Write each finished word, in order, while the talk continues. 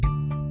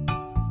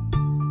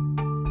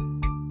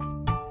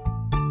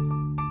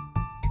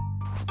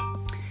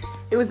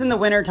It was in the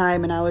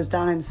wintertime, and I was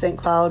down in St.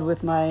 Cloud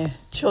with my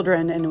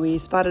children, and we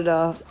spotted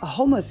a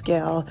homeless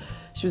gal.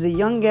 She was a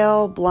young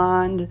gal,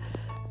 blonde,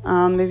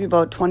 maybe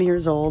about 20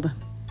 years old.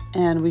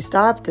 And we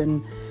stopped,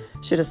 and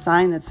she had a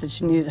sign that said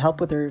she needed help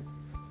with her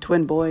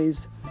twin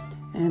boys.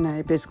 And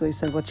I basically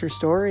said, "What's her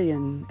story?"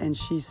 And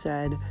she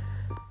said,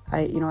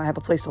 I have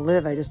a place to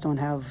live. I just don't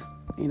have,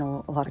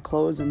 a lot of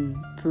clothes and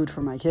food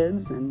for my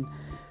kids." And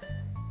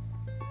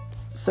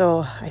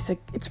so I said,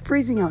 "It's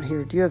freezing out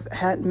here. Do you have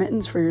hat and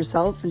mittens for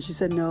yourself?" And she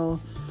said, "No."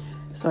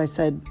 So I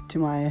said to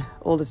my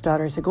oldest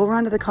daughter, I said, "Go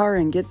around to the car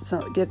and get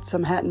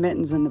some hat and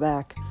mittens in the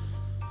back."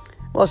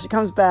 Well, she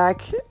comes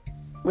back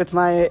with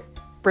my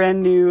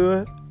brand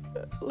new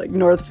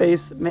North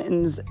Face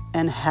mittens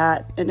and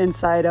hat, and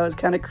inside I was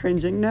kind of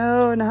cringing.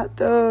 "No, not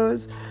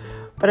those."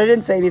 But I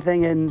didn't say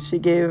anything, and she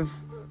gave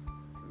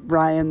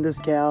Ryan, this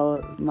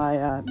gal,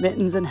 my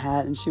mittens and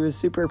hat, and she was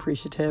super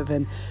appreciative.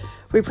 And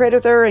we prayed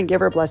with her and gave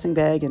her a blessing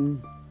bag,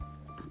 and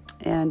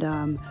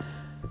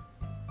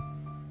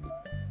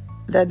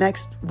that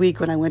next week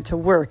when I went to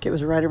work, it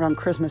was right around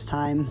Christmas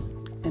time,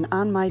 and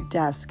on my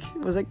desk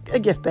was a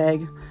gift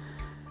bag,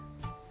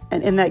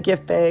 and in that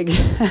gift bag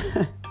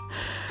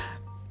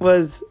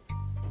was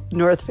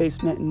North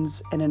Face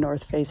mittens and a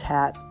North Face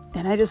hat.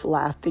 And I just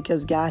laughed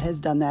because God has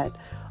done that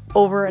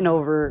over and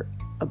over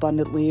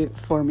abundantly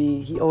for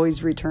me. He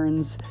always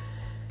returns.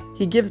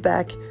 He gives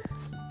back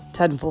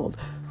tenfold.